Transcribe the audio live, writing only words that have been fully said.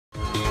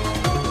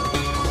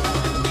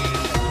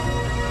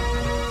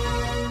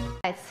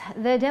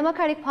The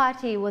Democratic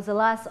Party was the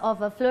last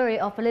of a flurry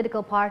of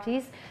political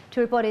parties to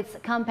report its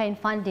campaign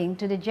funding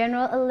to the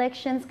General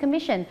Elections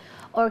Commission,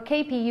 or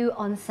KPU,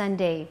 on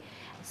Sunday.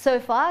 So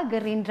far,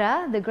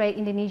 Gerindra, the Great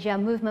Indonesia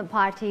Movement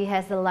Party,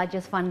 has the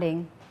largest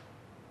funding.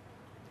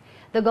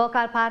 The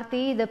Golkar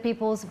Party, the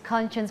People's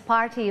Conscience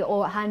Party,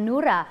 or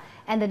Hanura,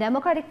 and the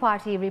Democratic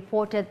Party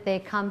reported their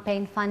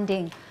campaign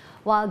funding,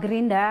 while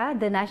Gerindra,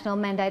 the National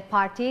Mandate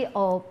Party,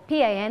 or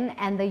PAN,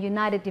 and the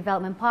United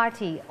Development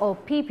Party, or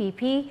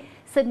PPP,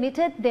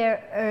 submitted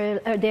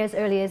theirs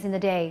earlier in the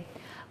day.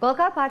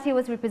 Golkar Party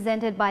was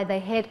represented by the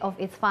head of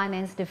its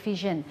finance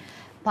division,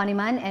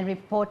 Paniman, and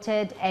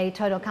reported a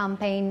total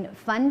campaign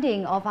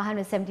funding of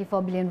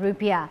 174 billion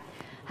rupiah.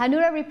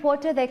 Hanura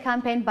reported their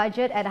campaign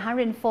budget at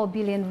 104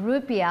 billion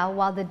rupiah,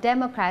 while the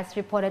Democrats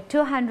reported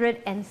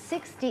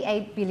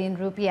 268 billion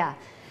rupiah.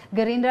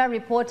 Gerindra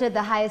reported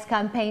the highest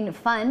campaign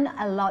fund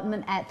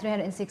allotment at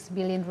 306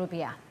 billion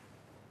rupiah.